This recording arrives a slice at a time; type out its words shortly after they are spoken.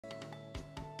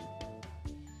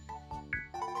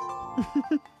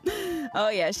Oh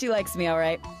yeah, she likes me all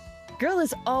right. Girl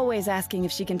is always asking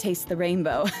if she can taste the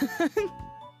rainbow.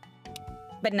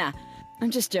 But nah,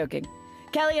 I'm just joking.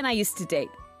 Callie and I used to date.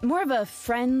 More of a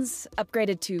friends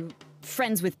upgraded to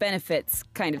friends with benefits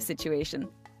kind of situation.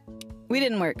 We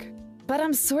didn't work, but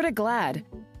I'm sorta glad,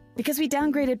 because we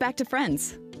downgraded back to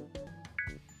friends.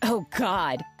 Oh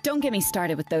god, don't get me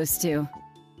started with those two.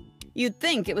 You'd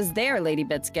think it was their lady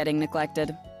bits getting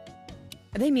neglected.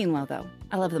 They mean well though.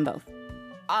 I love them both.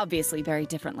 Obviously very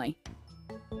differently.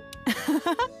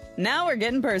 Now we're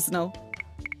getting personal.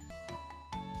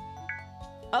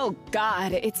 Oh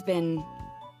god, it's been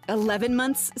 11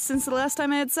 months since the last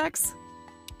time I had sex.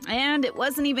 And it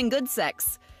wasn't even good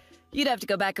sex. You'd have to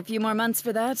go back a few more months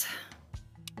for that.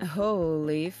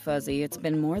 Holy fuzzy, it's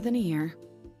been more than a year.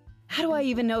 How do I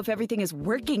even know if everything is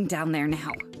working down there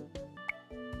now?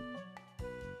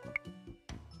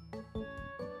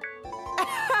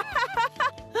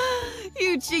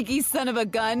 You cheeky son of a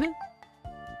gun.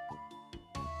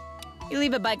 You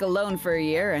leave a bike alone for a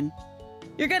year and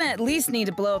you're gonna at least need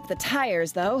to blow up the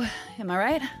tires, though. Am I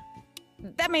right?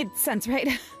 That made sense,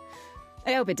 right?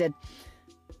 I hope it did.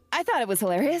 I thought it was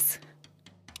hilarious.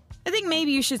 I think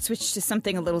maybe you should switch to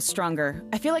something a little stronger.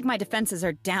 I feel like my defenses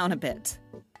are down a bit.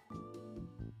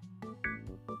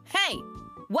 Hey!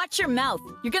 Watch your mouth!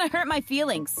 You're gonna hurt my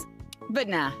feelings! But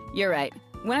nah, you're right.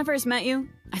 When I first met you,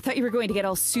 I thought you were going to get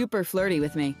all super flirty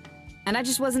with me. And I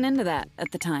just wasn't into that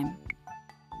at the time.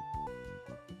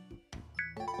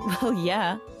 Well,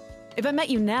 yeah. If I met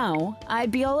you now, I'd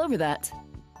be all over that.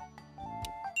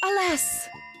 Alas!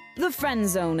 The friend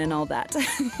zone and all that.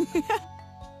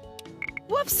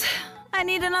 Whoops! I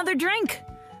need another drink!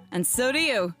 And so do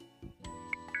you.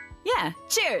 Yeah,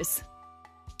 cheers!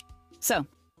 So,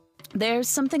 there's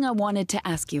something I wanted to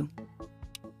ask you.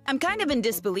 I'm kind of in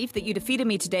disbelief that you defeated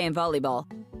me today in volleyball.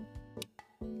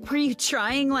 Were you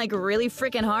trying, like, really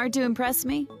freaking hard to impress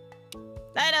me?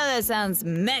 I know that sounds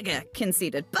mega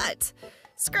conceited, but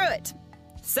screw it.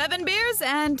 7 beers,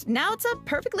 and now it's a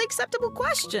perfectly acceptable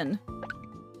question.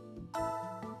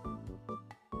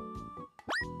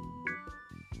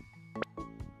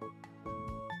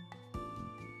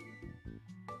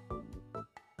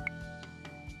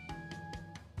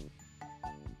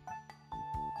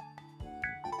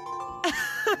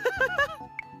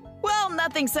 Well,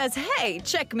 nothing says, hey,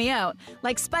 check me out,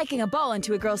 like spiking a ball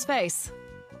into a girl's face.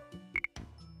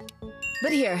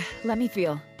 But here, let me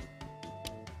feel.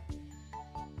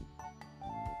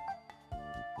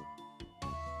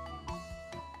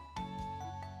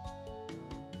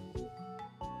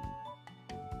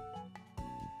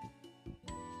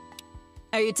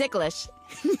 Are you ticklish?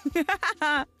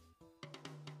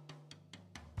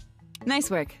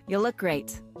 Nice work. You'll look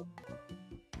great.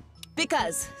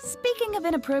 Because, speaking of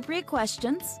inappropriate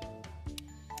questions,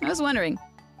 I was wondering,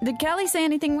 did Callie say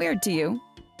anything weird to you?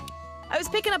 I was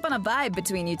picking up on a vibe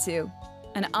between you two.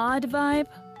 An odd vibe,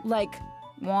 like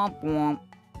womp womp.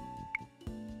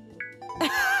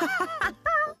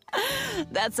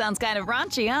 That sounds kind of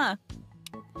raunchy, huh?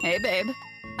 Hey, babe.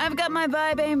 I've got my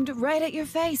vibe aimed right at your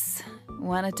face.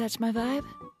 Wanna touch my vibe?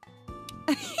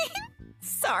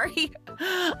 Sorry,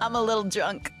 I'm a little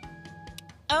drunk.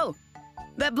 Oh,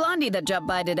 that blondie that jumped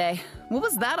by today. What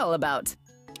was that all about?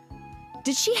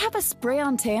 Did she have a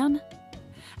spray-on tan?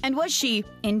 And was she,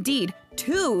 indeed,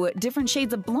 2 different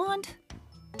shades of blonde?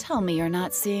 Tell me you're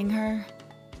not seeing her.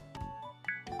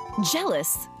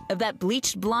 Jealous of that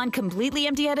bleached blonde, completely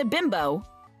empty-headed bimbo?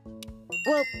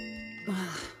 Well,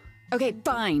 okay,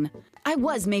 fine. I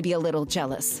was maybe a little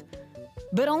jealous.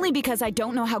 But only because I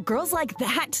don't know how girls like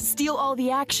that steal all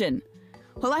the action.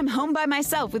 Well, I'm home by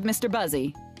myself with Mr.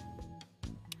 Buzzy.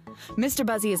 Mr.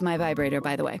 Buzzy is my vibrator,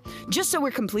 by the way. Just so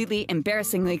we're completely,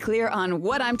 embarrassingly clear on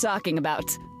what I'm talking about.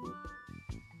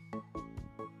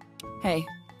 Hey,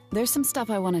 there's some stuff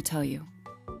I want to tell you.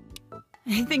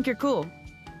 I think you're cool.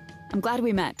 I'm glad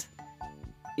we met.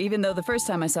 Even though the first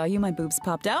time I saw you, my boobs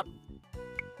popped out.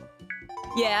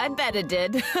 Yeah, I bet it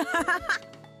did.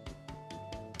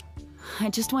 I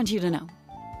just want you to know.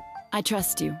 I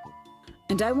trust you.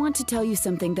 And I want to tell you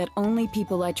something that only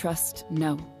people I trust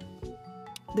know.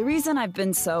 The reason I've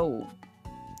been so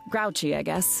grouchy, I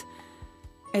guess,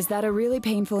 is that a really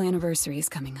painful anniversary is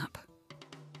coming up.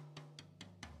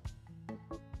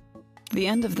 The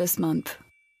end of this month,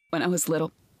 when I was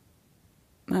little,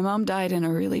 my mom died in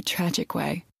a really tragic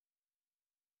way.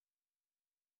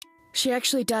 She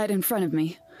actually died in front of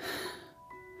me.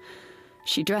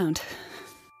 She drowned.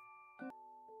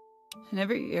 And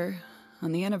every year,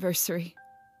 on the anniversary,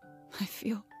 I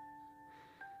feel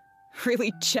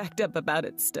really jacked up about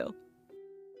it still.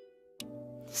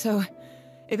 So,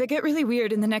 If I get really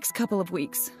weird in the next couple of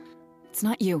weeks, it's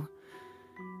not you.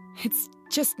 It's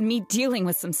just me dealing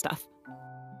with some stuff.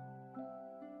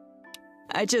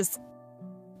 I just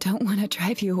don't want to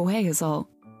drive you away is all.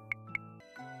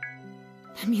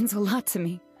 That means a lot to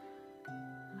me.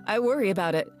 I worry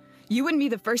about it. You wouldn't be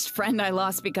the first friend I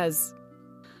lost because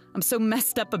I'm so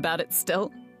messed up about it still.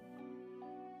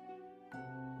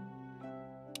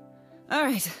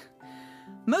 Alright.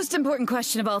 Most important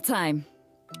question of all time.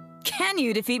 Can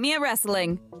you defeat me at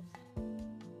wrestling?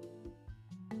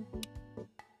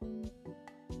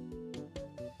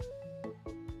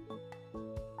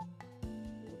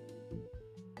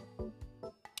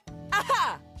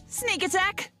 Aha! Sneak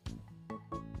attack!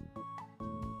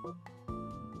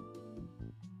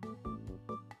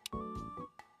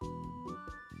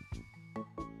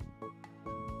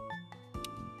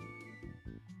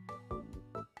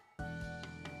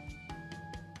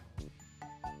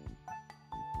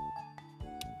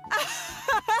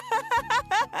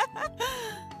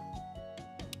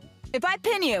 If I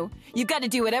pin you, you've got to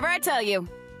do whatever I tell you.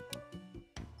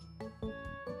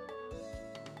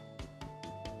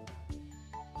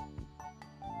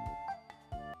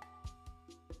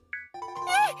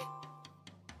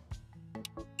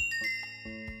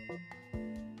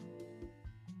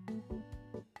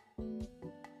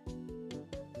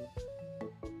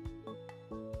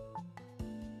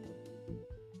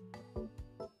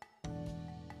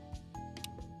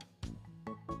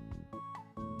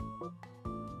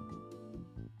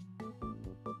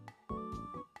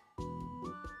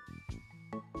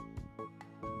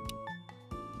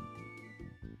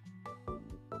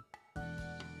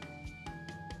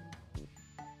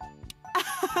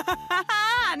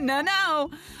 No,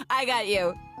 I got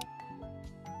you.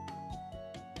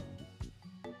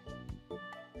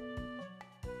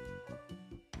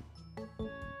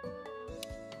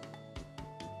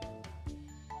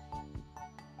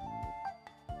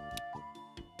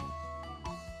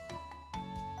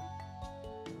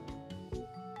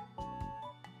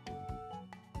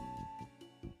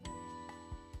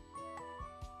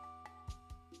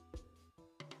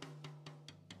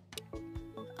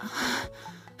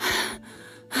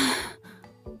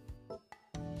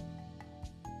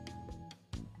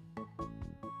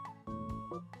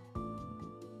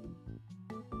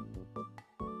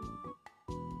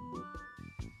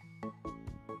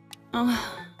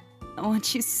 Oh, I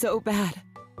want you so bad.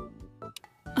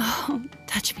 Oh,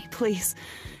 touch me, please.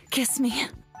 Kiss me.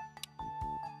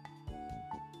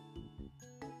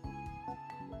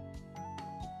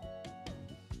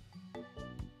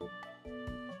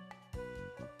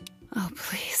 Oh,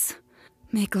 please.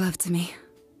 Make love to me.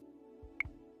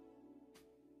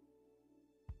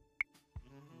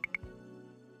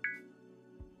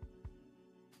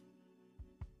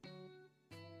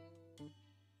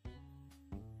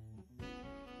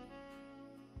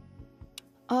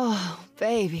 Oh,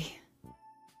 baby.